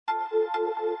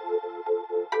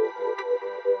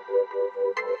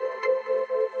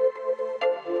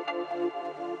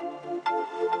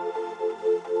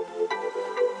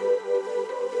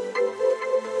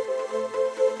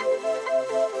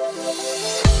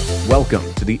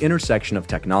Welcome to the intersection of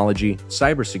technology,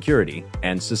 cybersecurity,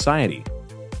 and society.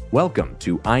 Welcome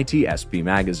to ITSP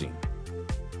Magazine.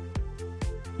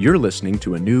 You're listening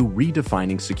to a new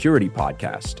Redefining Security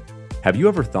podcast. Have you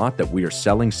ever thought that we are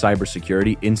selling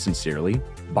cybersecurity insincerely,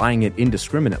 buying it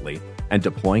indiscriminately, and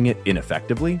deploying it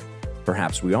ineffectively?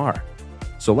 Perhaps we are.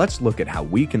 So let's look at how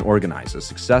we can organize a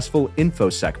successful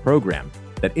InfoSec program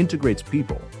that integrates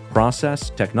people,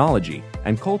 process, technology,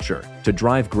 and culture to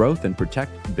drive growth and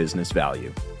protect business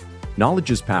value. Knowledge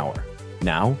is power,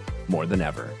 now more than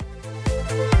ever.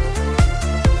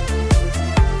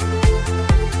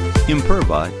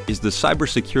 Imperva is the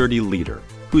cybersecurity leader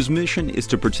whose mission is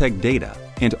to protect data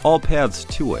and all paths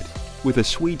to it with a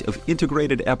suite of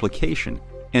integrated application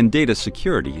and data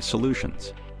security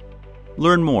solutions.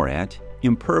 Learn more at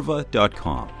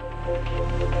imperva.com.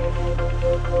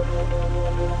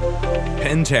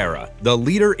 Pantera, the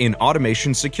leader in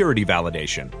automation security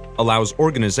validation, allows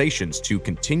organizations to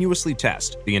continuously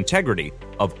test the integrity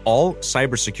of all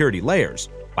cybersecurity layers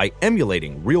by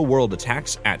emulating real-world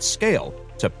attacks at scale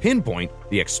to pinpoint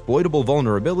the exploitable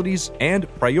vulnerabilities and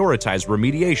prioritize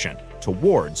remediation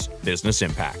towards business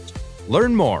impact.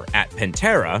 Learn more at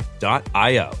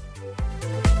pantera.io.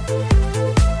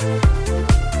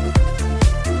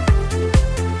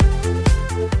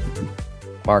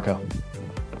 Marco.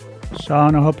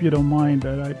 Sean, I hope you don't mind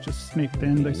that I just sneaked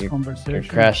in this conversation. You're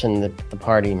crashing the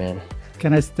party, man.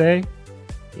 Can I stay?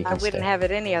 I wouldn't have it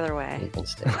any other way. You can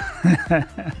stay.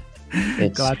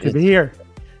 Glad to be here.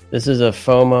 This is a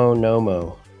FOMO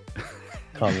NOMO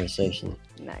conversation.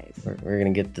 Nice. We're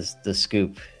going to get the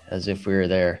scoop as if we were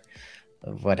there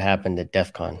of what happened at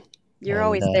DEF CON. You're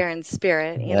always there in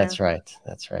spirit. You That's know? right.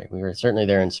 That's right. We were certainly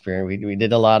there in spirit. We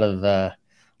did a lot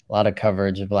of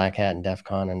coverage of Black Hat and DEF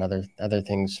CON and other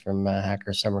things from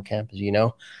Hacker Summer Camp, as you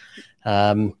know.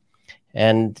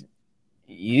 And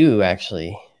you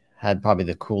actually had probably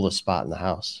the coolest spot in the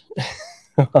house.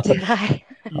 Did I?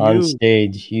 On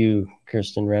stage, you,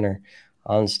 Kirsten Renner,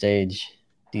 on stage,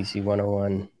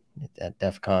 DC101 at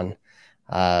DEF CON.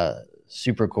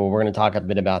 Super cool. We're going to talk a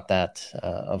bit about that,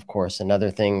 of course, and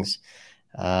other things,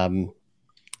 because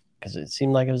it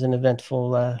seemed like it was an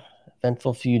eventful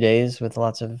few days with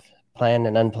lots of planned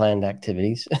and unplanned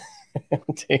activities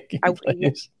taking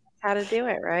place. How to do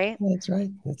it, right? That's right.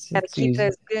 Got to keep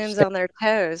those goons on their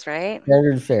toes, right?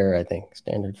 Standard fare, I think.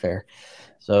 Standard fare.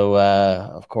 So,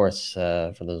 of course,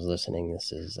 for those listening,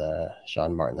 this is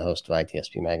Sean Martin, the host of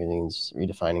ITSP Magazine's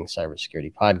Redefining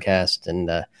Cybersecurity podcast, and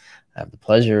I have the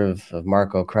pleasure of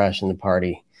Marco crashing the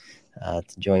party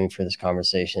to join me for this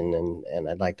conversation, and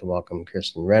I'd like to welcome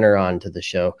Kirsten Renner on to the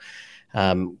show.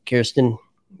 Kirsten,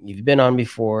 you've been on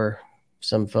before.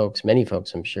 Many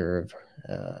folks, I'm sure,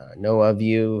 know of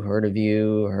you,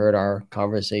 heard our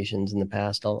conversations in the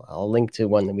past. I'll link to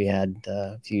one that we had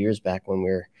a few years back when we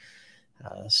were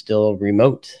still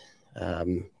remote,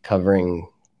 covering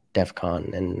DEF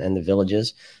CON and the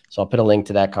villages. So I'll put a link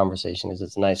to that conversation because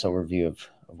it's a nice overview of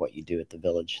what you do at the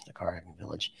village, the car hacking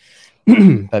village.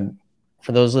 But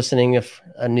for those listening, if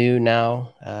anew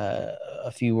now,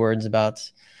 a few words about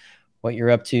what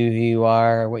you're up to, who you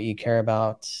are, what you care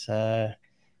about.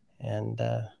 And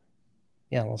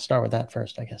we'll start with that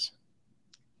first, I guess.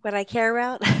 What I care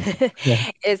about Yeah.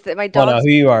 is that my dogs... Well, no, who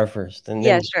you are first. And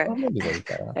yeah, then, sure. Well, maybe we'll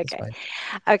start off. That's Okay. fine.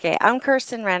 Okay, I'm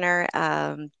Kirsten Renner.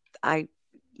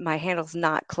 My handle's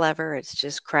not clever. It's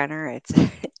just Krenner.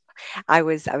 I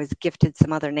was gifted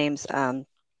some other names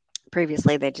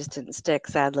previously. They just didn't stick,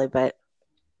 sadly, but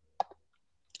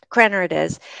Krenner it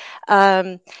is.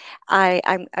 I'm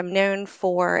known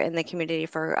in the community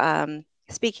for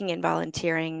speaking and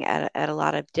volunteering at a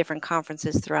lot of different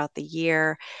conferences throughout the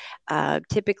year.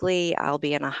 Typically, I'll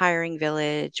be in a hiring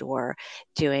village or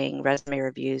doing resume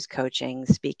reviews, coaching,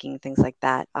 speaking, things like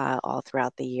that all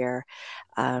throughout the year.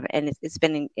 And it's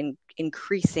been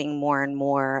increasing more and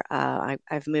more.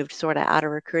 I've moved sort of out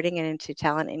of recruiting and into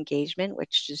talent engagement,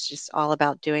 which is just all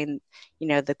about doing,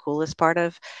 the coolest part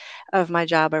of my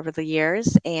job over the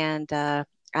years. And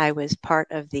I was part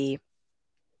of the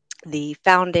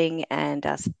founding and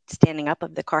standing up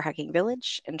of the Car Hacking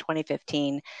Village in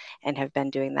 2015 and have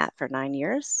been doing that for 9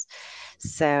 years.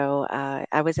 So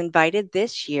I was invited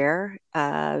this year.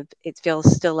 It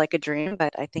feels still like a dream,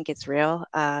 but I think it's real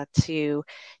to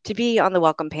be on the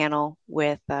welcome panel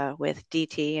with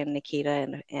DT and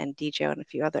Nikita and Nijo and a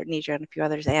few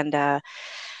others. And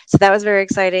so that was very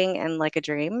exciting and like a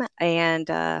dream. And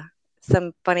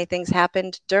some funny things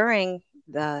happened during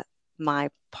my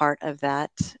part of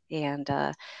that, and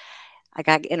I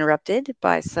got interrupted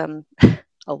by some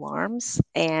alarms.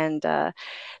 And so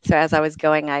as I was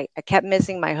going, I kept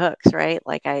missing my hooks, right?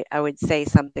 Like I would say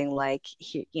something like,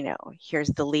 here's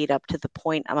the lead up to the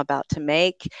point I'm about to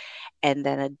make. And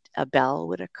then a bell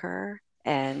would occur.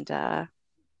 And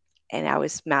I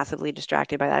was massively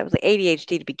distracted by that. It was like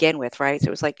ADHD to begin with, right? So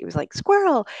it was like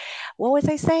squirrel. What was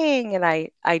I saying? And I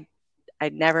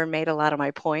never made a lot of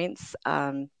my points.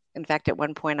 In fact, at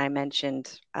one point I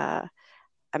mentioned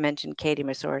Katie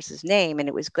Masoris's name, and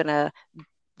it was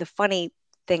the funny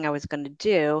thing I was going to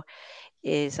do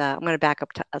is I'm going to back up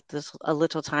this a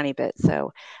little tiny bit.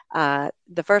 So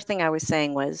the first thing I was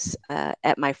saying was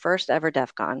at my first ever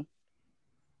DEF CON,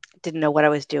 didn't know what I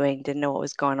was doing, didn't know what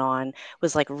was going on,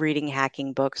 was like reading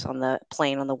hacking books on the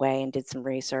plane on the way and did some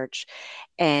research.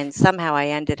 And somehow I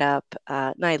ended up,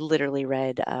 and I literally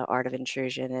read Art of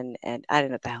Intrusion, and I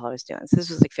didn't know what the hell I was doing. So this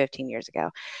was like 15 years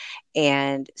ago.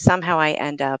 And somehow I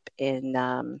end up on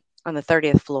the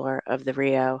 30th floor of the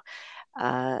Rio.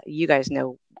 You guys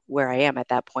know where I am at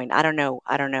that point. I don't know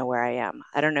where I am.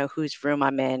 I don't know whose room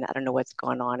I'm in. I don't know what's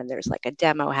going on. And there's like a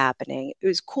demo happening. It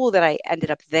was cool that I ended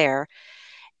up there.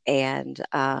 And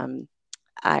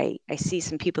I see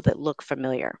some people that look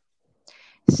familiar.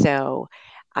 So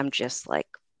I'm just like,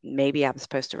 maybe I'm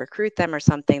supposed to recruit them or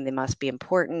something. They must be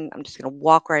important. I'm just going to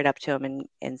walk right up to them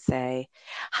and say,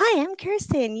 "Hi, I'm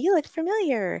Kirsten. You look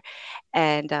familiar."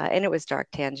 And it was Dark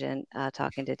Tangent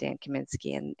talking to Dan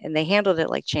Kaminsky, and they handled it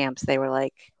like champs. They were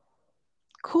like,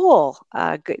 cool,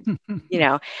 good.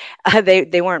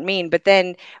 They weren't mean, but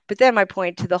then my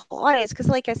point to the whole audience, because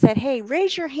like I said, hey,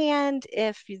 raise your hand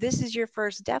if this is your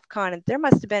first DEF CON, and there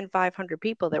must have been 500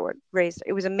 people that were raised.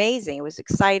 It was amazing. It was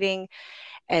exciting.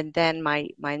 And then my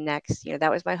next,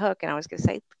 that was my hook. And I was going to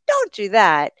say, don't do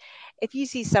that. If you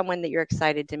see someone that you're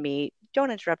excited to meet, don't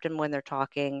interrupt them when they're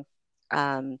talking.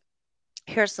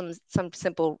 Here's some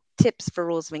simple tips for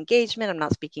rules of engagement. I'm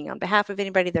not speaking on behalf of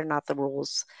anybody. They're not the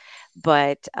rules.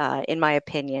 But in my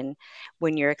opinion,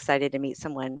 when you're excited to meet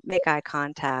someone, make eye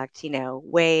contact,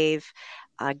 wave,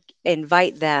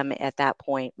 invite them at that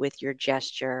point with your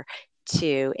gesture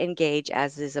to engage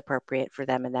as is appropriate for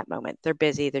them in that moment. They're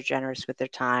busy, they're generous with their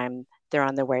time, they're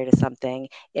on their way to something.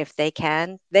 If they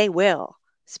can, they will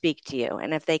speak to you.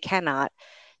 And if they cannot,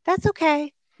 that's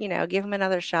okay. Give them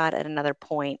another shot at another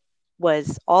point.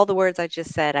 Was all the words I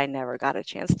just said, I never got a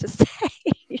chance to say.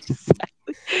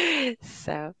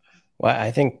 So. Well,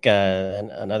 I think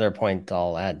another point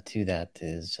I'll add to that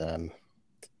is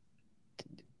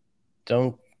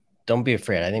don't be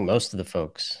afraid. I think most of the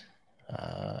folks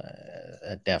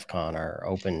at DEF CON are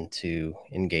open to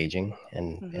engaging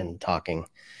and talking.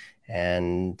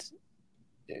 And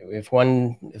if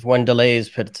one delays,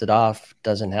 puts it off,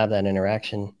 doesn't have that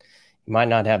interaction, you might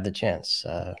not have the chance.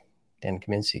 Dan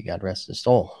Kaminsky, God rest his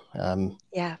soul.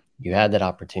 Yeah. You had that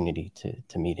opportunity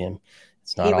to meet him.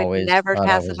 It's not he would always never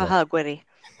pass up a hug, would he?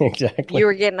 Exactly. You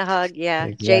were getting a hug. Yeah.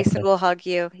 Exactly. Jason will hug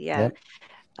you. Yeah.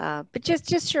 Yep. But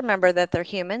just remember that they're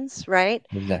humans, right?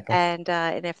 Exactly.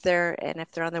 And if they're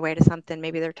on their way to something,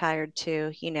 maybe they're tired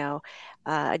too.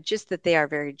 Just that they are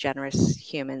very generous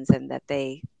humans, and that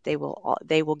they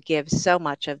will give so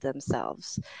much of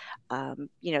themselves.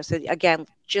 So again,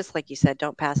 just like you said,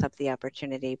 don't pass up the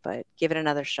opportunity, but give it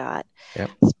another shot. Yep.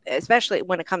 Especially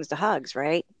when it comes to hugs,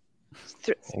 right?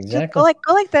 Exactly.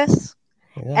 Go like this,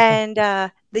 exactly. and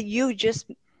that you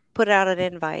just put out an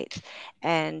invite,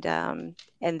 and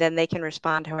then they can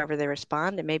respond however they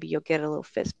respond, and maybe you'll get a little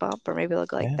fist bump, or maybe they'll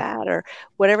go like that, or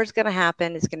whatever's going to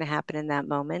happen is going to happen in that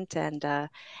moment, and to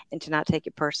not take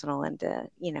it personal, and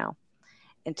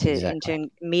and to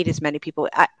meet as many people.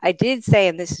 I did say,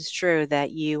 and this is true,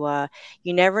 that you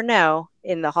never know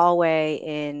in the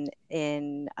hallway,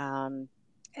 in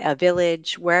a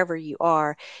village, wherever you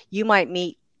are, you might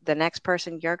meet the next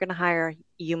person you're going to hire.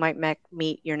 You might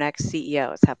meet your next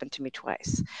CEO. It's happened to me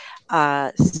twice.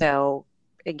 So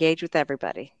engage with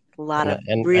everybody. A lot of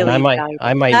really and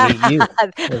I might meet you.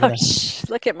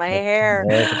 Look at my hair.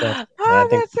 Look at that. Oh,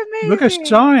 that's amazing. Look at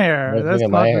Sean's hair. That's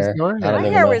my hair. My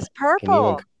hair was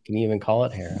purple. Can you even call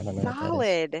it hair? I don't know.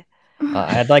 Solid.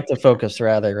 I'd like to focus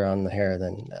rather on the hair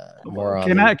than more on.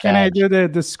 Can I do the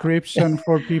description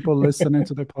for people listening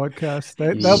to the podcast?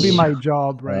 That'll be my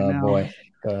job right now. Boy.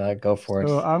 Go for it.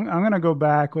 So I'm going to go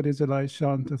back. What is it, like,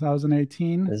 Sean?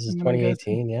 2018? This is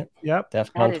 2018, yeah. Yep.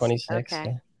 DEF CON 26.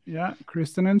 Okay. Yeah,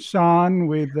 Kirsten and Sean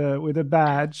with a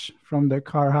badge from the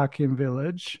car hacking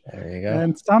village. There you go.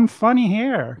 And some funny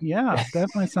hair. Yeah,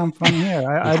 definitely some funny hair.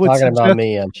 I would talking about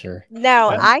me, I'm sure.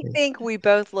 No, I think we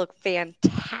both look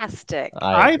fantastic.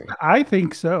 I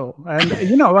think so. And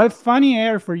a funny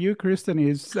hair for you, Kirsten,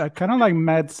 is kind of like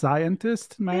mad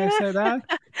scientist. May I say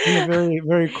that? in a very,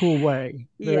 very cool way.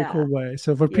 Very Yeah. cool way.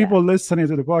 So for Yeah. people listening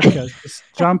to the podcast, just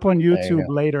jump on There you YouTube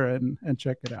go. later and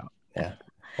check it out. Yeah.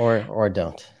 Or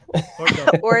don't. Or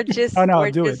don't. Or just Oh, no,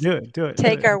 or do it, just do it, do it. do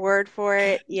take it. our word for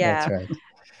it. That's Yeah. right.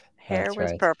 Hair That's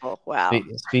was right. purple. Wow.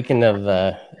 Speaking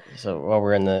of, so while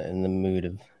we're in the mood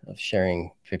of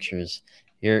sharing pictures,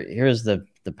 here's the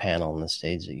panel on the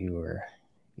stage that you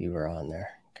were on there,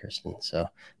 Kirsten. So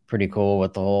pretty cool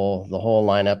with the whole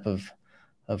lineup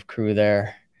of crew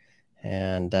there,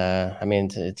 and I mean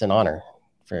it's an honor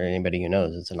for anybody who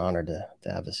knows. It's an honor to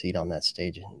have a seat on that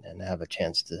stage and have a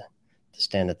chance to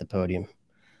stand at the podium.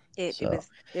 It So was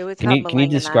can you humbling,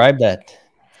 and describe that?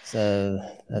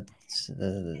 That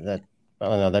I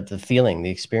don't know, that the feeling, the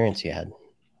experience you had.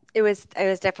 it was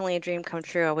definitely a dream come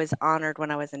true. I was honored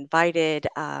when I was invited.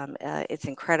 It's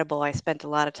incredible. I spent a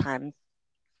lot of time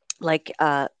like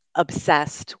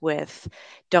obsessed with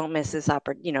don't miss this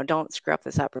don't screw up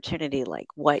this opportunity. Like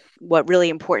what really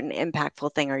important,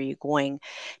 impactful thing are you going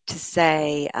to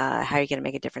say? How are you going to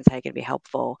make a difference? How are you going to be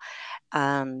helpful?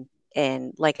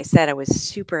 And like I said, I was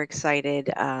super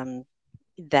excited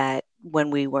that when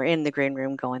we were in the green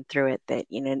room going through it, that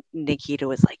Nikita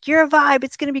was like, "You're a vibe.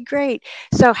 It's going to be great."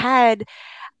 So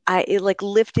it like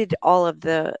lifted all of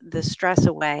the stress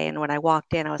away. And when I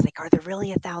walked in, I was like, "Are there really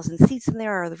 1,000 seats in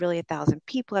there? Are there really 1,000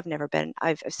 people?"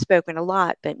 I've spoken a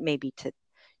lot, but maybe to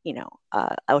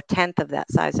a tenth of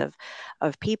that size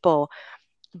of people.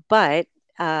 But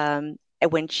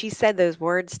when she said those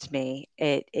words to me,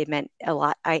 it meant a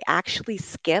lot. I actually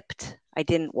skipped. I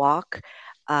didn't walk.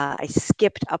 I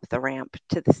skipped up the ramp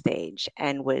to the stage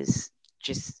and was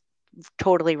just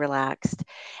totally relaxed.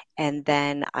 And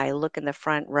then I look in the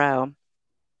front row.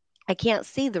 I can't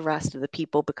see the rest of the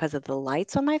people because of the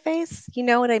lights on my face. You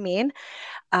know what I mean?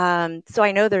 So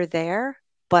I know they're there,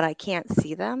 but I can't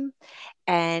see them.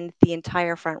 And the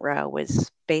entire front row was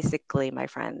basically my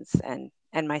friends and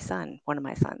my son, one of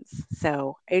my sons.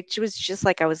 So it was just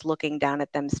like I was looking down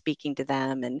at them, speaking to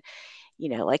them, and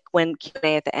like when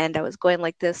Q&A at the end, I was going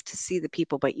like this to see the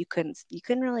people, but you couldn't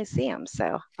really see them. So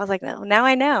I was like, no, now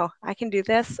I know I can do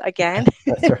this again.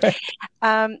 That's right.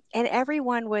 And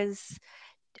everyone was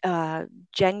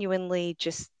genuinely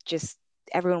just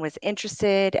everyone was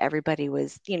interested. Everybody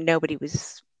was, nobody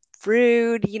was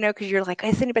rude, because you're like,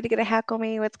 is anybody going to heckle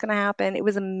me? What's going to happen? It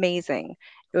was amazing.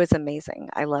 It was amazing.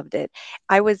 I loved it.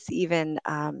 I was even,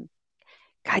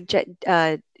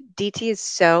 DT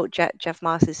is Jeff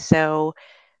Moss is so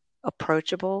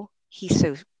approachable. He's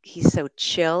so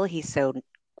chill. He's so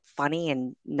funny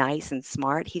and nice and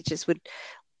smart. He just would,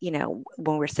 when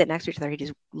we're sitting next to each other, he'd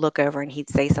just look over and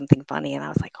he'd say something funny. And I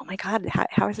was like, oh my God,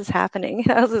 how is this happening?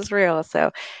 How is this real?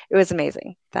 So it was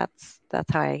amazing. That's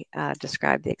how I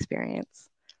describe the experience.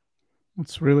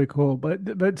 It's really cool.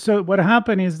 But so what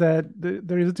happened is that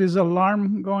there is this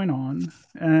alarm going on,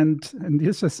 and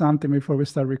this is something before we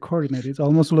start recording it. It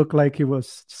almost looked like it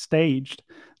was staged,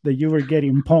 that you were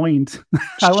getting points.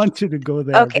 I want you to go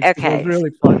there. Okay. It was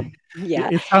really funny. Yeah.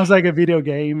 It sounds like a video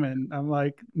game, and I'm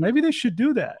like, maybe they should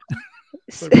do that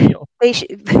for real. They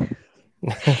should.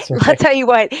 Right. I'll tell you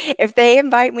what, if they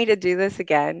invite me to do this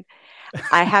again,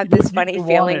 I have this funny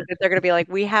feeling that they're going to be like,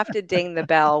 we have to ding the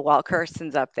bell while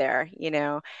Kirsten's up there. It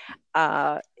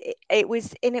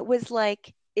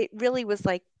really was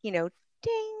like, ding.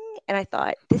 And I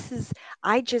thought,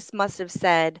 I just must have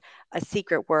said a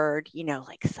secret word,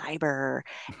 like cyber,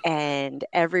 and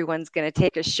everyone's going to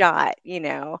take a shot, and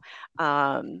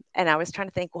I was trying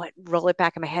to roll it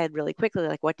back in my head really quickly.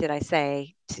 Like, what did I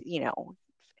say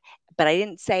but I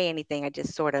didn't say anything. I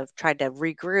just sort of tried to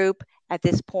regroup at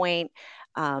this point.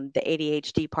 The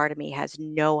ADHD part of me has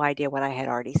no idea what I had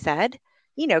already said,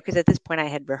 because at this point I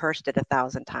had rehearsed it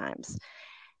 1,000 times.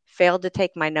 Failed to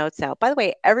take my notes out. By the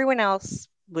way, everyone else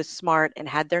was smart and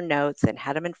had their notes and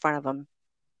had them in front of them.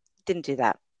 Didn't do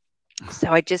that. So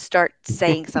I just start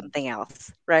saying something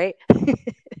else, right?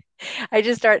 I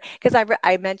just start because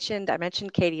I mentioned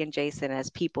Katie and Jason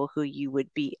as people who you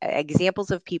would be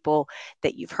examples of people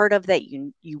that you've heard of, that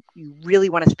you really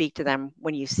want to speak to them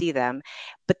when you see them.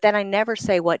 But then I never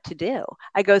say what to do.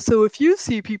 I go, so if you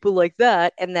see people like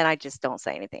that, and then I just don't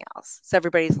say anything else. So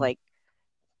everybody's like,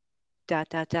 what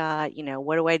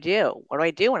do I do? What do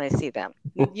I do when I see them?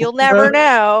 You'll never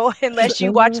know unless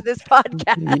you watch this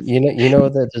podcast. You know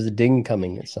that there's a ding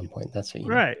coming at some point. That's what you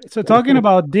know. Right. So talking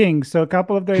about ding, so a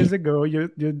couple of days ago,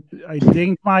 I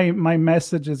dinged my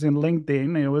messages in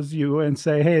LinkedIn. It was you, and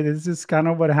say, hey, this is kind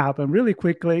of what happened. Really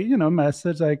quickly,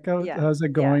 message like, how's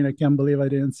it going? I can't believe I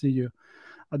didn't see you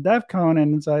at DEF CON.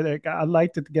 And so I'd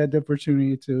like to get the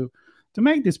opportunity to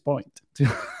make this point,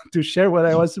 to share what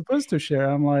I was supposed to share.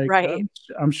 I'm like, Right.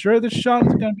 I'm sure that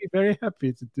Sean's going to be very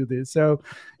happy to do this. So,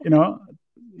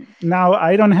 now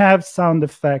I don't have sound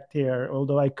effect here,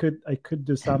 although I could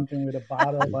do something with a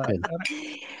bottle, but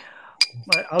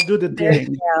I'll do the There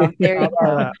ding. you go. There you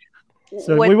go.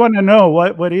 So we want to know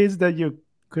what is that you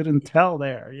couldn't tell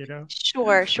there,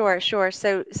 Sure.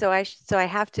 So I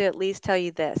have to at least tell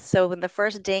you this. So when the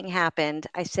first ding happened,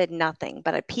 I said nothing,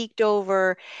 but I peeked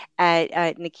over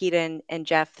at Nikita and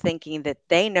Jeff, thinking that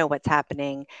they know what's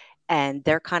happening, and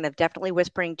they're kind of definitely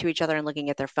whispering to each other and looking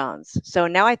at their phones. So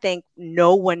now I think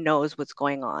no one knows what's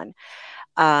going on.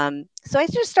 So I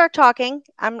just start talking.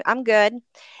 I'm good,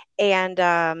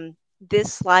 and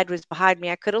this slide was behind me.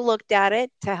 I could have looked at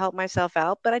it to help myself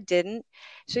out, but I didn't.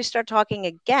 So I start talking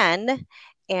again.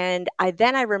 And I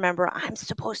remember I'm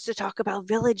supposed to talk about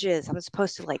villages. I'm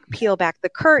supposed to peel back the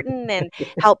curtain and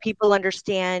help people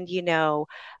understand,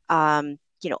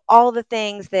 all the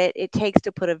things that it takes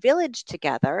to put a village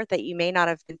together that you may not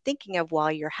have been thinking of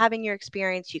while you're having your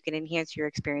experience. You can enhance your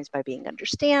experience by being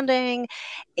understanding.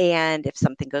 And if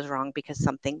something goes wrong, because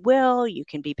something will, you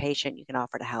can be patient, you can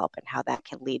offer to help, and how that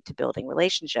can lead to building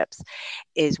relationships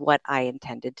is what I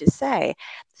intended to say.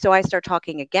 So I start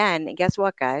talking again, and guess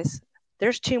what, guys?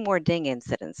 There's 2 more ding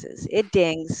incidences. It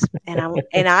dings, and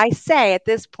I say at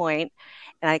this point,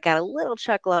 and I got a little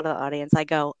chuckle out of the audience. I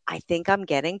go, I think I'm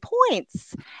getting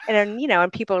points, and then,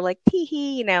 and people are like, tee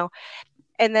hee,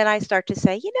 And then I start to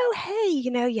say, hey,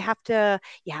 you have to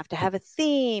have a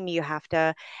theme. You have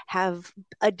to have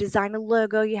design a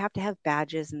logo. You have to have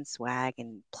badges and swag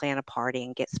and plan a party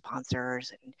and get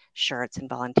sponsors and shirts and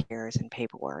volunteers and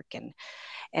paperwork and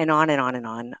on and on and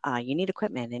on. You need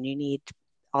equipment and you need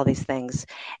all these things.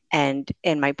 And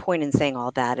my point in saying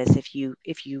all that is if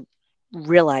you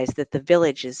realize that the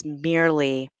village is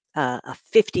merely a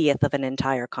 50th of an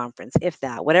entire conference, if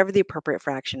that, whatever the appropriate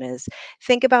fraction is,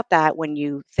 think about that when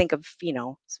you think of,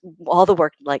 all the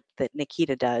work like that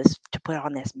Nikita does to put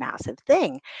on this massive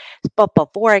thing. But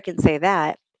before I can say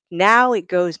that, now it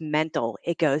goes mental.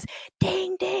 It goes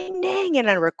ding, ding, ding, and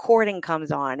a recording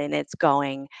comes on and it's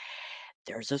going,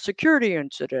 there's a security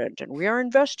incident and we are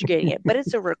investigating it, but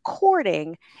it's a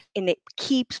recording and it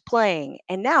keeps playing.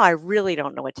 And now I really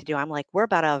don't know what to do. I'm like, we're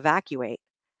about to evacuate.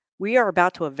 We are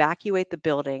about to evacuate the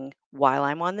building while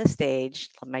I'm on the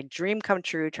stage. My dream come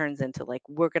true turns into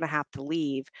we're going to have to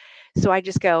leave. So I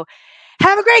just go,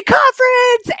 have a great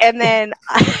conference. And then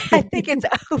I think it's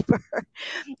over.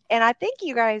 And I think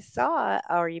you guys saw,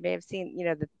 or you may have seen,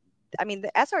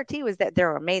 the SRT was that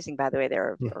they're amazing, by the way.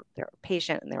 They're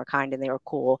patient and they were kind and they were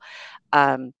cool.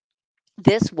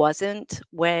 This wasn't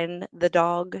when the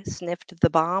dog sniffed the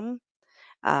bomb.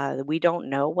 We don't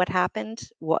know what happened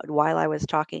while I was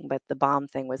talking, but the bomb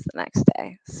thing was the next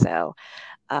day. So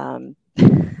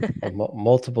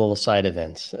multiple side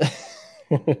events.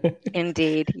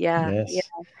 Indeed. Yeah. Yes. Yeah.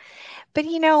 But,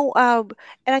 and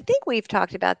I think we've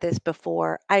talked about this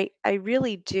before. I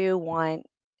really do want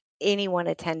anyone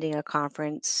attending a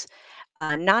conference,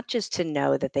 not just to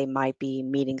know that they might be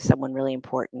meeting someone really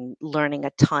important, learning a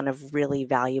ton of really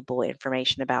valuable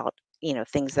information about,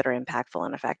 things that are impactful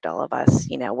and affect all of us,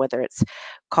 whether it's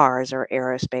cars or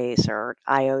aerospace or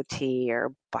IoT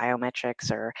or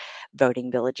biometrics or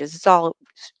voting villages. It's all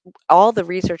the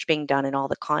research being done and all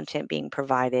the content being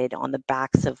provided on the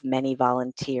backs of many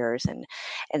volunteers and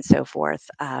so forth.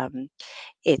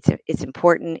 It's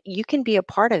important. You can be a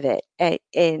part of it.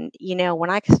 And when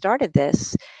I started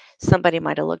this, somebody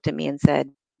might have looked at me and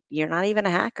said, "You're not even a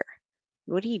hacker.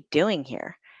 What are you doing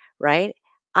here?" Right?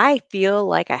 I feel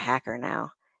like a hacker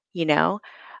now. You know,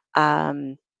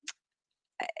 um,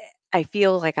 I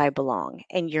feel like I belong,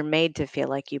 and you're made to feel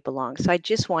like you belong. So I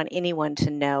just want anyone to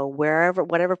know,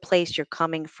 whatever place you're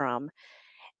coming from,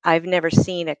 I've never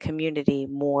seen a community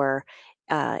more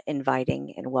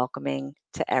inviting and welcoming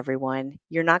to everyone.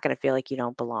 You're not going to feel like you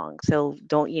don't belong. So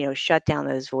don't, shut down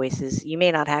those voices. You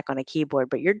may not hack on a keyboard,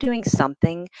 but you're doing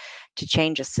something to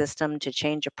change a system, to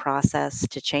change a process,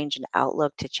 to change an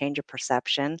outlook, to change a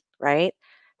perception, right?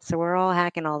 So we're all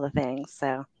hacking all the things.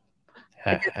 So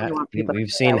I definitely want people we've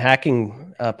seen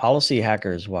hacking policy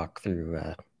hackers walk through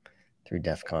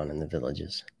DEF CON in the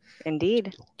villages.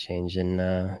 Indeed. Changing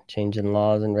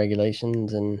laws and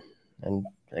regulations and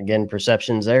again,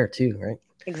 perceptions there too, right?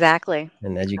 Exactly.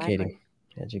 And educating.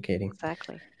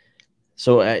 Exactly.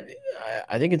 So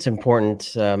I think it's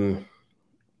important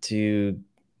to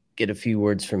get a few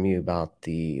words from you about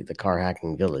the car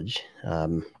hacking village. I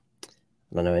don't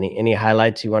know, any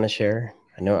highlights you want to share?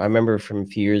 I remember from a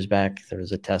few years back, there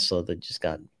was a Tesla that just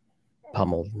got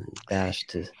pummeled and bashed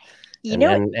to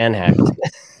and hacked.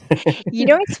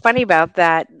 What's funny about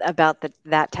that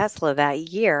Tesla that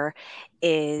year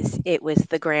is it was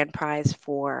the grand prize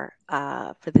for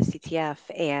the CTF,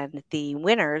 and the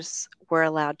winners were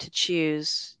allowed to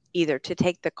choose either to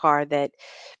take the car that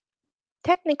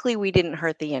technically we didn't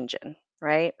hurt the engine,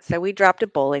 right? So we dropped a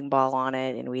bowling ball on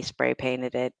it and we spray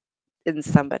painted it, and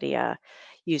somebody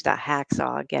used a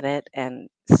hacksaw, get it, and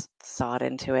sawed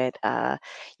into it.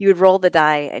 You would roll the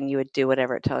die and you would do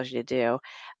whatever it tells you to do.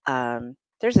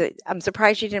 I'm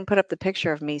surprised you didn't put up the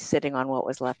picture of me sitting on what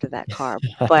was left of that car,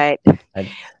 but I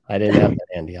didn't have that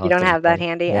handy. you don't have that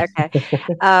handy? Yeah.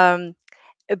 Okay.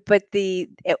 But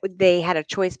they had a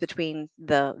choice between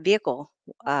the vehicle,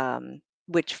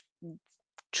 which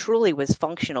truly was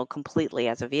functional completely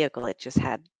as a vehicle. It just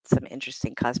had some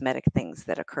interesting cosmetic things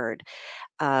that occurred.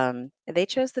 They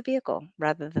chose the vehicle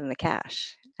rather than the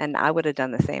cash, and I would have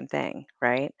done the same thing,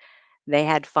 right? They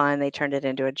had fun. They turned it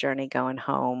into a journey going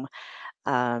home.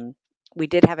 We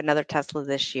did have another Tesla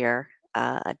this year,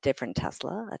 a different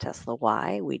Tesla, a Tesla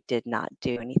Y. We did not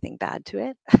do anything bad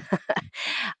to it.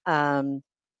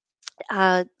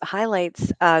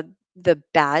 Highlights. The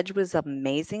badge was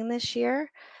amazing this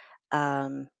year.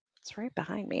 It's right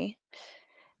behind me.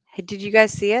 Hey, did you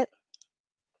guys see it?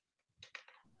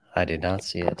 I did not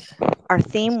see it. Our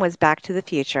theme was Back to the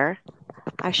Future.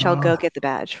 I shall go get the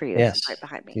badge for you. Yes, it's right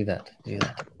behind me. Do that. It's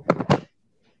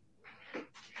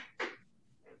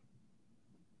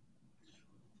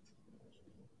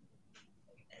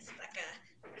like I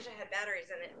wish I had batteries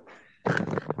in it.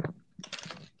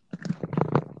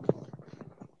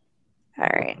 All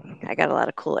right. I got a lot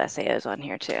of cool SAOs on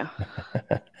here too.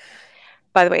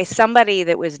 By the way, somebody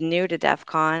that was new to DEF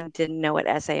CON didn't know what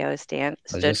SAO stood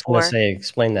for. I was just going to say,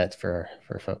 explain that for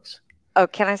folks. Oh,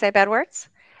 can I say bad words?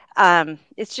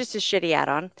 It's just a shitty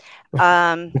add-on.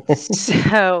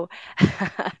 So,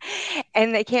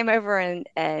 and they came over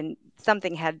and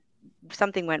something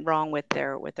went wrong with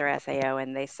their SAO,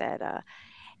 and they said,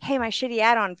 hey, my shitty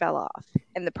add-on fell off.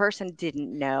 And the person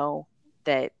didn't know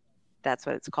that that's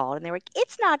what it's called. And they were like,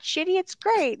 it's not shitty, it's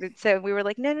great. And so we were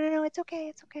like, no, it's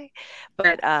okay.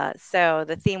 But so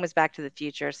the theme was Back to the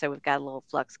Future. So we've got a little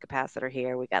flux capacitor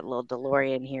here. We got a little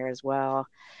DeLorean here as well.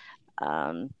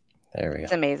 There we go.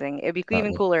 It's amazing. It'd be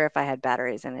even cooler if I had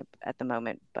batteries in it at the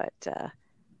moment, but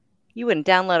you wouldn't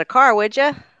download a car, would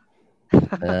you?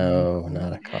 No,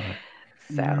 not a car.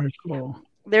 So very cool.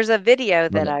 There's a video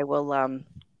that I will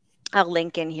I'll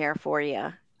link in here for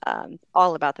you,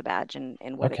 all about the badge and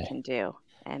what it can do,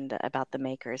 and about the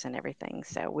makers and everything.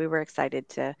 So we were excited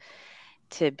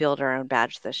to build our own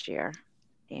badge this year.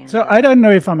 And, so I don't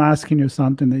know if I'm asking you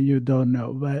something that you don't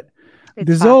know, but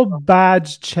this whole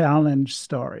badge challenge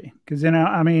story, because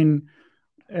I mean,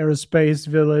 Aerospace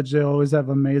Village, they always have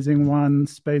amazing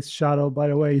ones. Space Shuttle, by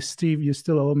the way, Steve, you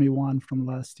still owe me one from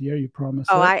last year. You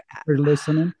promised. You're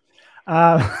listening.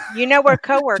 We're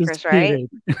coworkers, right?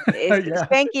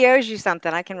 Spanky owes you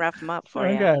something. I can rough him up for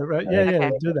you. Okay, right.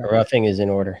 Yeah, do that. Roughing is in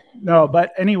order. No,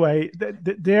 but anyway,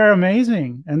 they're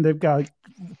amazing, and they've got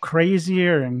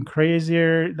crazier and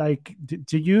crazier. Like,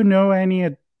 do you know any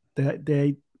of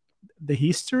the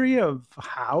history of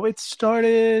how it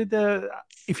started?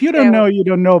 If you don't know, you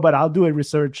don't know, but I'll do a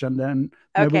research and then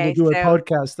maybe we'll do a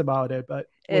podcast about it. But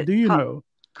what do you know?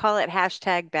 Call it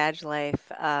 #badge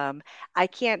life. I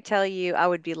can't tell you. I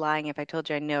would be lying if I told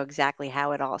you I know exactly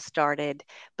how it all started,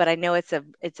 but I know it's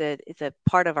a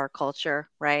part of our culture,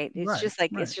 right? It's just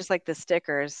like the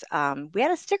stickers. We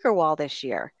had a sticker wall this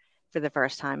year for the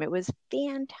first time. It was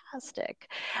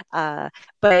fantastic.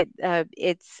 But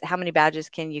it's how many badges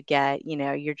can you get?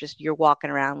 You're walking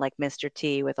around like Mr.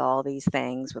 T with all these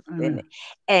things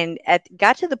and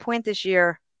got to the point this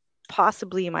year,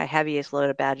 possibly my heaviest load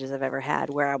of badges I've ever had,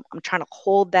 where I'm trying to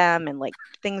hold them and like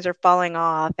things are falling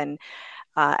off. And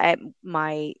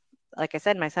like I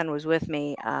said, my son was with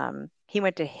me.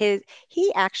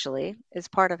 He actually is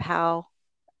part of how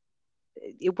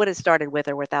it would have started with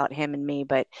or without him and me,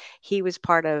 but he was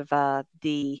part of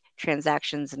the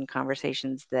transactions and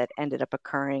conversations that ended up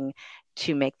occurring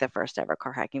to make the first ever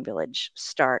car hacking village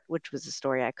start, which was a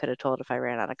story I could have told if I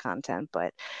ran out of content.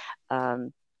 But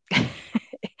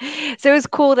so it was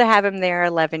cool to have him there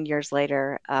 11 years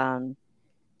later.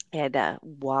 And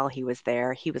while he was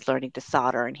there, he was learning to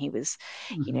solder, and he was,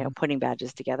 putting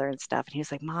badges together and stuff. And he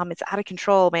was like, Mom, it's out of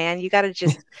control, man. You got to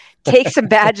just take some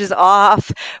badges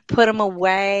off, put them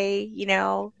away.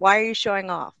 Why are you showing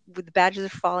off? The badges are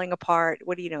falling apart.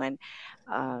 What are you doing?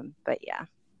 But yeah.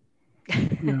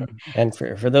 And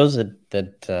for those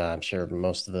that I'm sure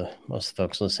most of the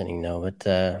folks listening know, but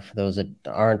for those that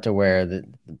aren't aware, that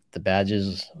the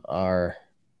badges are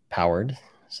powered.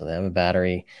 So they have a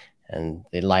battery and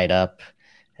they light up.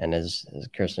 And as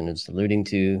Kirsten is alluding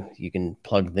to, you can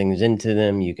plug things into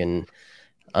them. You can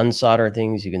unsolder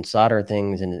things. You can solder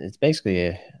things. And it's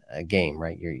basically a game,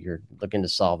 right? You're looking to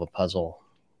solve a puzzle,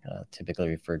 typically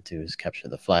referred to as capture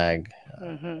the flag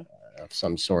of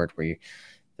some sort, where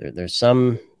there's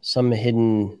some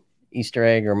hidden Easter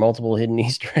egg or multiple hidden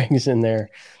Easter eggs in there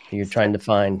that you're trying to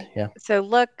find. Yeah. So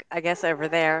look, I guess over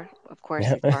there, of course,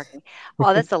 he's barking.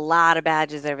 Oh, that's a lot of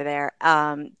badges over there.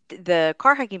 The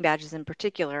car hacking badges in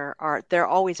particular they're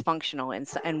always functional in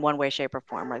one way, shape, or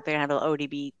form. Right? They have an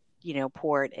ODB,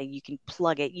 port, and you can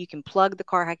plug it. You can plug the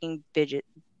car hacking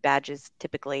badges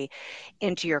typically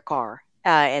into your car,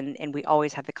 and we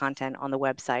always have the content on the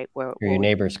website or your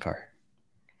neighbor's car.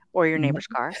 Or your neighbor's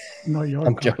car. No, your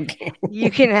I'm car. joking. You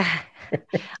can.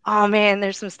 Oh man,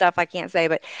 there's some stuff I can't say,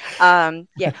 but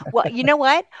yeah. Well, you know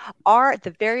what?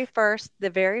 The very first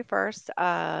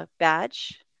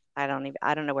badge. I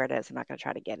don't know where it is. I'm not going to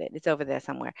try to get it. It's over there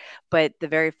somewhere. But the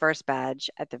very first badge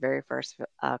at the very first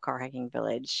car hacking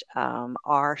village,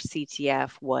 our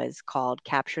CTF was called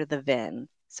Capture the VIN.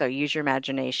 So use your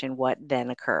imagination. What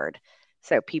then occurred?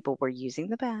 So people were using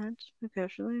the badge.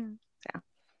 Yeah.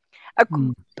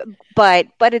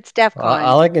 But it's DEF CON.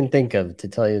 All I can think of, to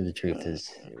tell you the truth,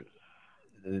 is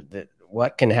that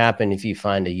what can happen if you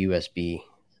find a USB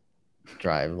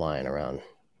drive lying around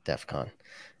DEF CON.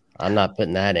 I'm not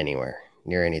putting that anywhere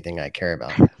near anything I care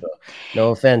about. So,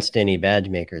 no offense to any badge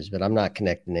makers, but I'm not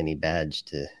connecting any badge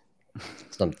to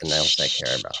something else I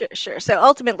care about. Sure. So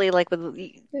ultimately, like with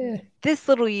this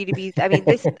little UDB, I mean,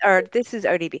 this is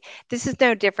ODB. This is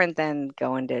no different than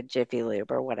going to Jiffy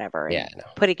Lube or whatever, and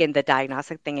putting in the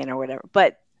diagnostic thing in or whatever.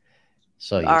 But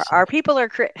so our people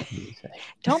are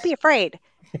don't be afraid.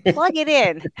 Plug it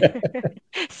in.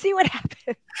 See what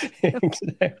happens.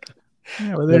 Exactly.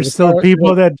 Yeah, well, there's still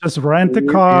people that just rent a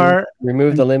car,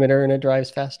 remove the limiter, and it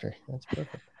drives faster. That's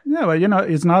perfect. Yeah, well,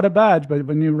 it's not a badge, but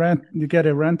when you get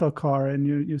a rental car and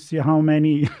you see how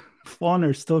many phones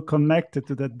are still connected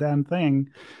to that damn thing,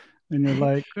 and you're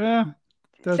like, that's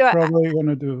probably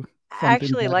gonna do something.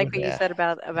 Actually, like what you said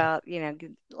about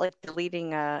like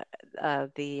deleting a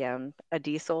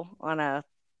diesel on a.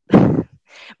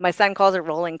 My son calls it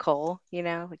rolling coal,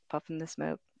 like puffing the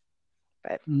smoke.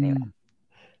 But anyway.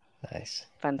 Nice.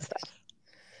 Fun stuff.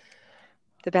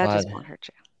 The badges won't hurt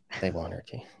you. They won't hurt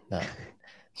you. No.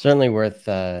 Certainly worth,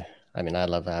 I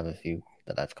have a few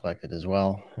that I've collected as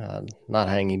well. Not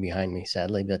hanging behind me,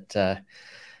 sadly, but I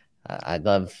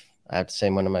have to say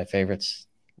one of my favorites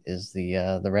is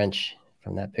the wrench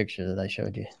from that picture that I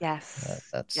showed you. Yes.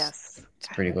 It's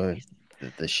pretty good.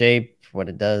 The shape, what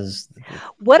it does.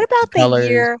 What about the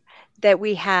year that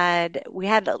we had,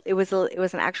 it was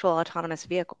an actual autonomous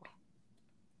vehicle.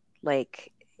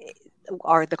 Like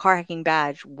the car hacking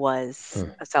badge was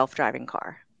a self-driving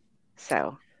car.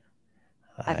 So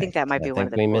I think that might be one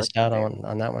of the. We missed out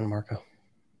on that one, Marco.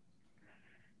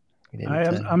 We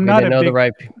didn't know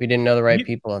the right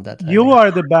people at that time. You are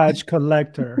the badge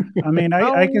collector. I mean,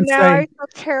 I can say I feel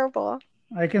terrible.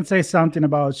 I can say something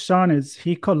about Sean is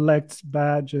he collects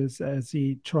badges as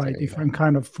he tried different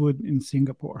kind of food in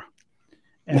Singapore.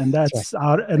 And that's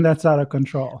out of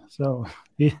control. So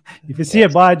if you see a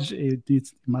badge,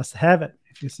 it must have it.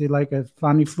 If you see like a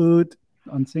funny food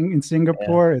in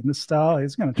Singapore in the style,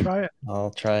 he's going to try it.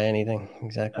 I'll try anything.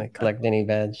 Exactly. Collect any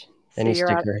badge, any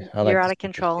sticker. You're out of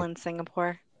control in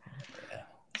Singapore.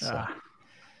 Yeah.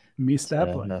 Missed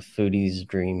that one. A foodie's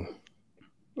dream.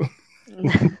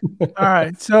 All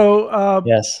right. So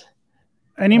yes.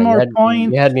 Any more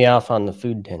points? You had me off on the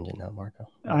food tangent now, Marco.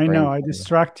 I know. I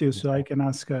distract you so I can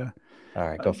ask. All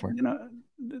right, go for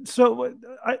it. So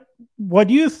what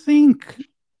do you think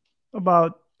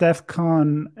about DEF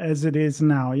CON as it is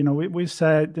now? We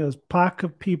said there's a pack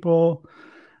of people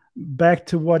back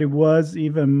to what it was,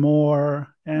 even more.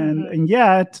 And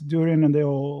yet, during the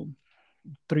whole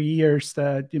 3 years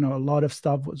that, a lot of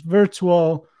stuff was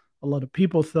virtual, a lot of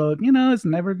people thought, it's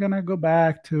never going to go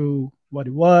back to what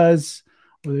it was.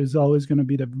 Or there's always going to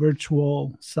be the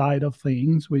virtual side of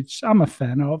things, which I'm a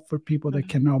fan of for people that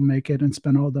cannot make it and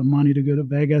spend all the money to go to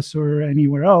Vegas or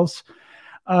anywhere else.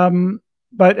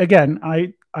 But again,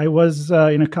 I was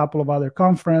in a couple of other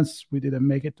conferences. We didn't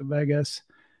make it to Vegas.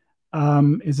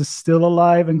 Is it still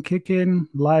alive and kicking?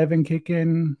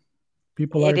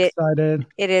 People are excited.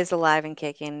 It is alive and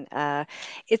kicking.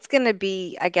 It's going to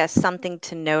be, I guess, something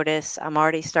to notice. I'm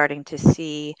already starting to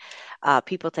see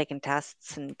people taking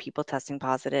tests and people testing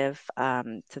positive.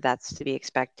 So that's to be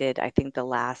expected. I think the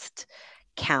last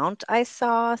count I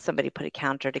saw, somebody put a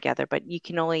counter together, but you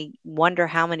can only wonder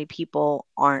how many people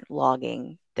aren't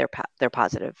logging they're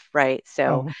positive, right?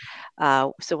 So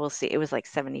Oh, so we'll see. It was like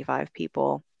 75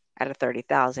 people out of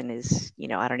 30,000 is,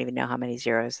 I don't even know how many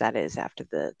zeros that is after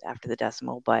the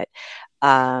decimal, but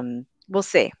we'll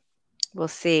see. We'll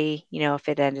see, if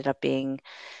it ended up being,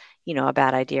 a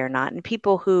bad idea or not. And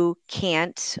people who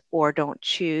can't or don't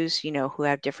choose, who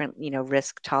have different,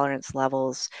 risk tolerance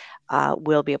levels,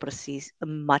 will be able to see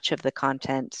much of the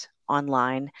content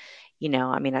online.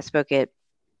 I spoke at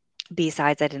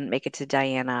B-sides. I didn't make it to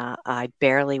Diana. I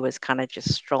barely was kind of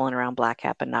just strolling around Black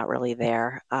Hat, but not really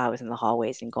there. I was in the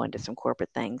hallways and going to some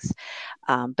corporate things.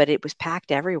 But it was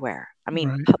packed everywhere. I mean,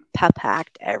 right.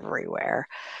 packed everywhere.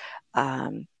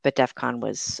 But DEF CON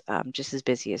was just as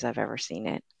busy as I've ever seen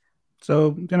it.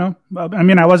 So,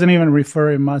 I wasn't even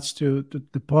referring much to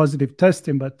the positive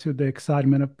testing, but to the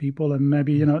excitement of people, and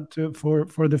maybe,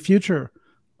 for the future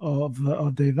of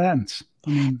the events.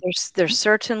 There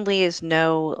certainly is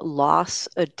no loss.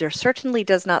 There certainly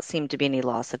does not seem to be any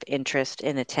loss of interest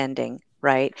in attending,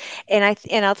 right? And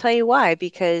I'll tell you why,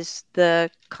 because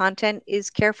the content is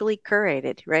carefully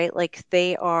curated, right? Like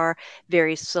they are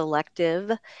very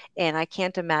selective, and I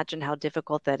can't imagine how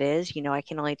difficult that is. I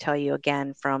can only tell you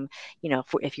again from,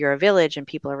 if you're a village and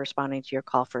people are responding to your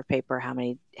call for paper, how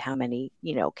many,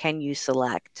 can you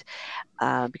select?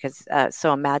 Because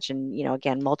so imagine,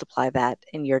 again, multiply that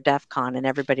in your DEF CON and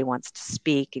everybody wants to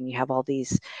speak and you have all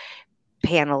these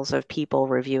panels of people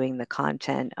reviewing the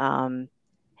content.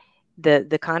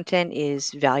 The content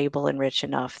is valuable and rich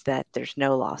enough that there's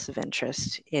no loss of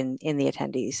interest in the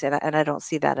attendees. And I don't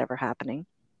see that ever happening.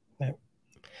 Yeah.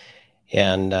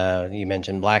 And you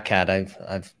mentioned Black Hat.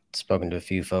 I've spoken to a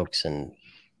few folks, and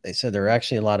they said there are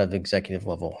actually a lot of executive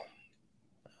level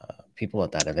people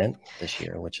at that event this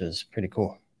year, which is pretty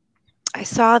cool. I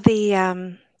saw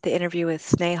the interview with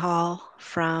Snehal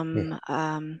from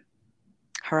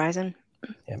Horizon.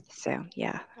 Yep. So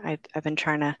yeah, I've been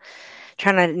trying to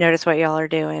notice what y'all are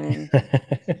doing,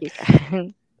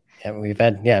 and yeah, we've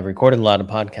recorded a lot of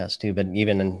podcasts too, but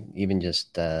even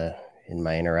just in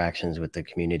my interactions with the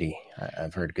community,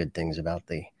 I've heard good things about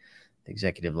the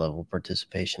executive level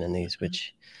participation in these,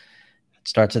 which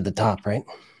starts at the top, right?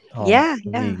 Yeah.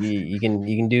 You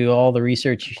can do all the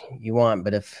research you want,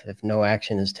 but if no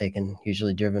action is taken,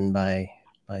 usually driven by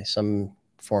some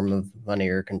form of money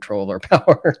or control or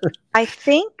power. I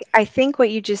think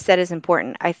what you just said is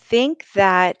important. I think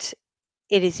that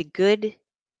it is a good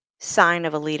sign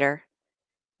of a leader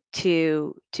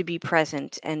to be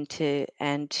present and to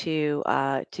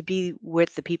be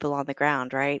with the people on the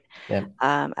ground, right? Yep.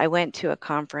 I went to a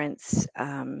conference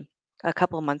a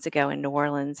couple of months ago in New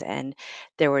Orleans, and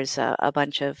there was a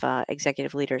bunch of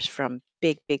executive leaders from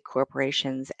big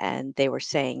corporations, and they were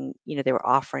saying, they were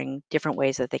offering different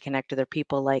ways that they connect to their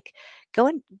people, like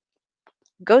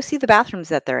go see the bathrooms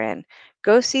that they're in,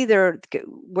 go see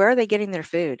where are they getting their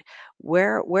food,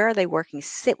 where are they working,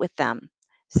 sit with them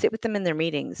in their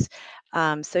meetings.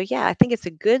 So yeah, I think it's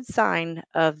a good sign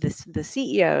of the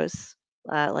CEOs,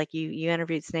 like you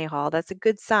interviewed Snehal. That's a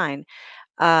good sign.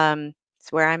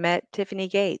 It's where I met Tiffany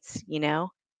Gates.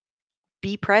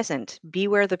 Be present, be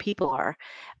where the people are,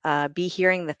 be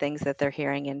hearing the things that they're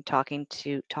hearing and talking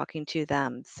to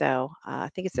them. So I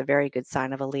think it's a very good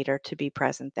sign of a leader to be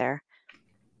present there.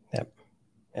 Yep.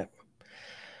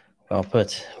 Well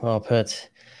put.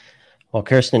 Well,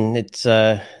 Kirsten, it's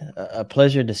a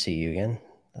pleasure to see you again.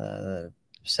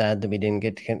 Sad that we didn't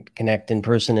get to connect in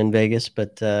person in Vegas,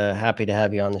 but happy to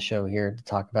have you on the show here to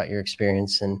talk about your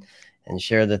experience and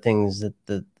share the things that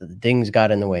the things got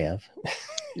in the way of.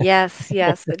 Yes.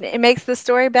 It makes the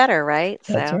story better, right?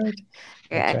 That's So right.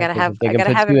 I gotta have They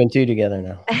can put two and two together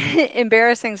now.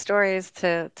 embarrassing stories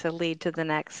to lead to the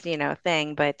next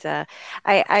thing. But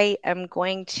I am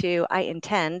going to I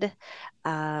intend.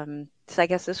 So I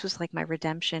guess this was like my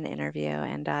redemption interview,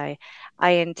 and I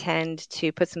intend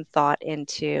to put some thought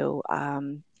into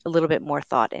a little bit more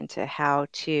thought into how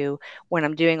to, when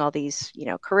I'm doing all these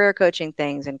career coaching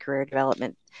things and career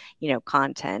development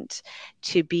content,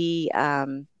 to be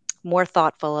more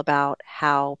thoughtful about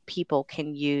how people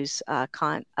can use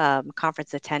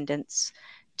conference attendance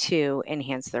to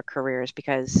enhance their careers,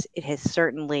 because it has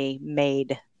certainly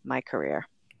made my career.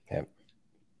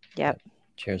 Yep.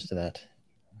 Cheers to that.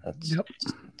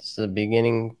 It's the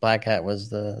beginning. Black Hat was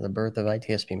the birth of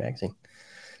ITSP Magazine.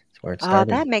 That's where it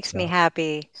started. Oh, that makes me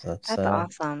happy. So that's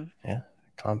awesome. Yeah.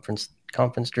 Conference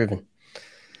driven.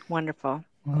 Wonderful.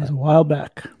 Well, it was a while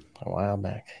back.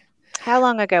 How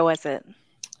long ago was it?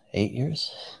 8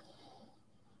 years.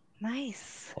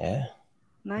 Nice. Yeah.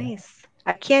 Nice.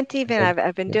 I can't even,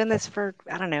 I've been doing this for,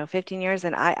 I don't know, 15 years,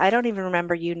 and I don't even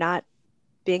remember you not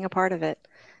being a part of it.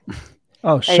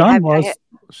 Oh, Sean was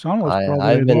probably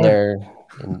I've been there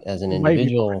as an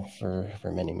individual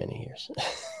for many, many years.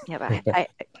 Yeah, but I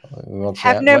We won't say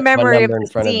have no what memory of number in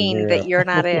the front of the scene zero. that you're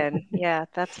not in. Yeah,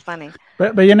 that's funny.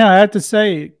 But I have to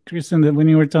say, Kirsten, that when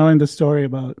you were telling the story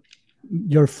about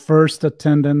your first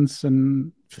attendance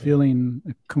and feeling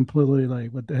completely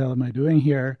like, what the hell am I doing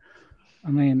here? I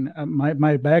mean,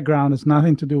 my background has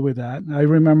nothing to do with that. I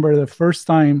remember the first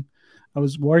time I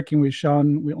was working with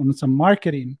Sean on some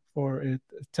marketing for a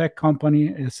tech company,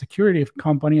 a security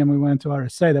company, and we went to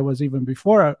RSA. That was even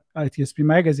before ITSP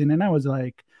Magazine. And I was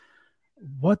like,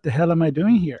 what the hell am I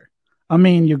doing here? I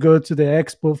mean, you go to the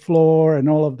expo floor and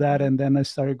all of that. And then I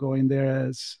started going there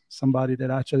as somebody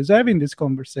that actually is having this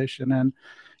conversation and,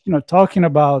 talking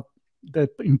about the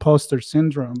imposter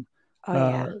syndrome.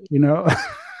 Oh, yeah.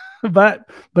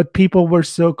 But people were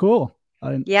so cool.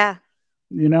 Yeah.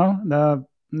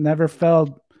 Never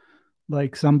felt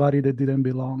like somebody that didn't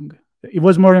belong. It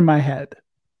was more in my head,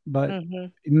 but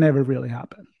it never really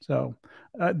happened. So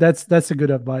that's a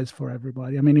good advice for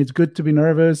everybody. I mean, it's good to be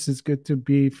nervous. It's good to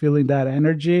be feeling that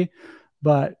energy,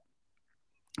 but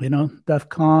DEF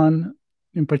CON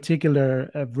in particular,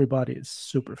 everybody is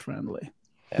super friendly.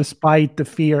 Despite the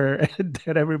fear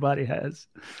that everybody has.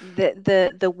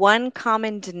 The one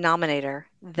common denominator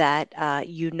that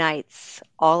unites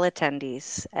all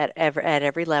attendees at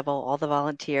every level, all the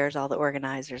volunteers, all the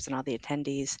organizers, and all the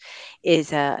attendees,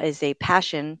 is a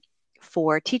passion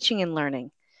for teaching and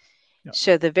learning. Yep.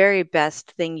 So the very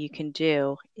best thing you can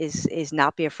do is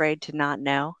not be afraid to not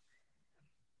know.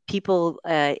 People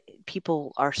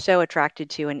are so attracted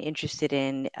to and interested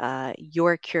in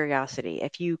your curiosity.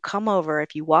 If you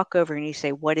walk over and you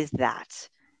say, "What is that?"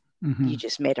 You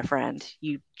just made a friend.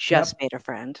 You just made a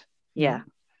friend. Yeah,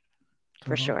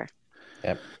 for sure.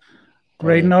 Yep.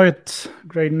 Great note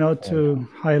to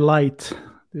highlight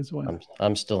this one.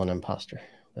 I'm still an imposter,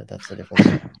 but that's the difference.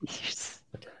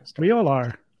 We all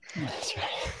are. That's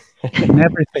right. In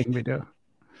everything we do.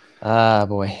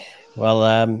 Boy.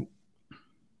 Well,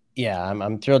 yeah,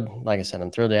 I'm thrilled. Like I said,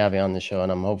 I'm thrilled to have you on the show,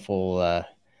 and I'm hopeful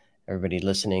everybody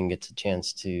listening gets a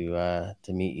chance to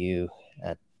meet you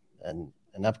at an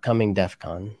upcoming DEF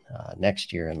CON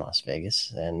next year in Las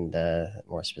Vegas, and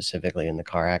more specifically in the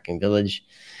Car Hacking Village.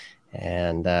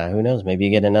 And who knows? Maybe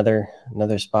you get another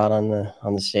spot on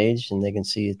the stage, and they can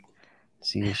see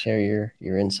you share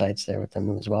your insights there with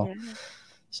them as well. Yeah.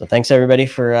 So thanks everybody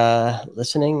for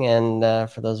listening, and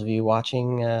for those of you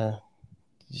watching.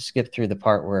 Just skip through the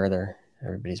part where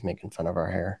everybody's making fun of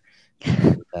our hair,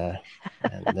 and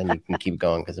then you can keep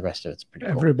going because the rest of it's pretty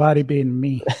cool. Everybody being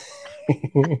me.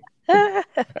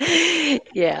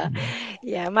 Yeah.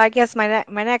 I guess my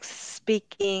next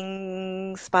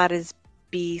speaking spot is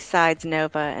besides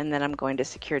Nova, and then I'm going to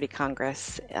Security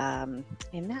Congress in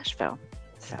Nashville.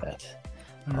 So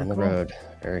on the road,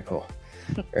 very cool.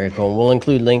 Very cool. We'll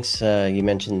include links. You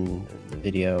mentioned the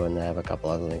video, and I have a couple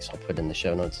other links I'll put in the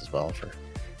show notes as well for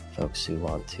folks who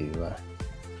want to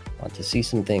see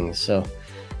some things. So, all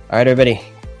right, everybody,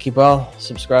 keep well,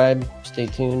 subscribe, stay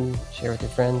tuned, share with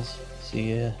your friends.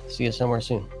 See you somewhere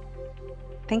soon.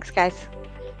 Thanks, guys.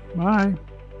 Bye.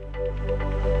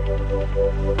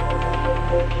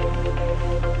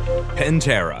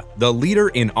 Pantera, the leader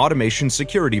in automation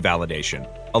security validation,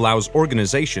 allows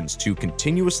organizations to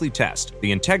continuously test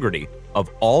the integrity of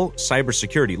all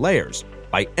cybersecurity layers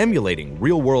by emulating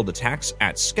real-world attacks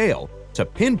at scale to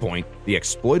pinpoint the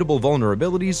exploitable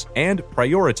vulnerabilities and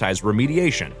prioritize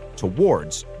remediation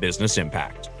towards business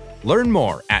impact. Learn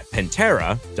more at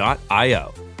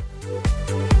Pantera.io.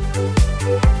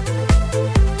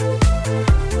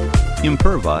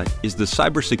 Imperva is the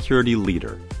cybersecurity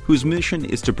leader whose mission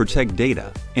is to protect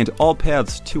data and all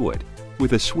paths to it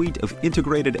with a suite of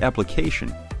integrated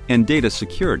application and data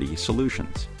security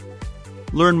solutions.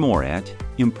 Learn more at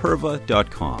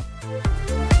imperva.com.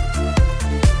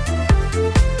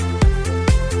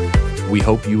 We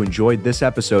hope you enjoyed this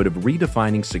episode of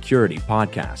Redefining Security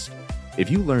podcast. If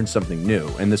you learned something new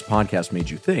and this podcast made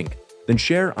you think, then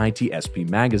share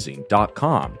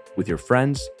itspmagazine.com with your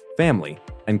friends, family,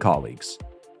 and colleagues.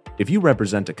 If you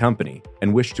represent a company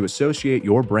and wish to associate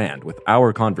your brand with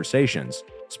our conversations,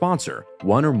 sponsor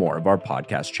one or more of our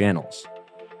podcast channels.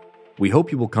 We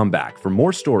hope you will come back for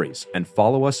more stories and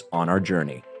follow us on our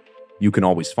journey. You can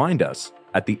always find us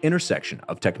at the intersection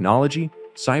of technology,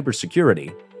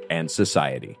 cybersecurity, and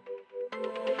society.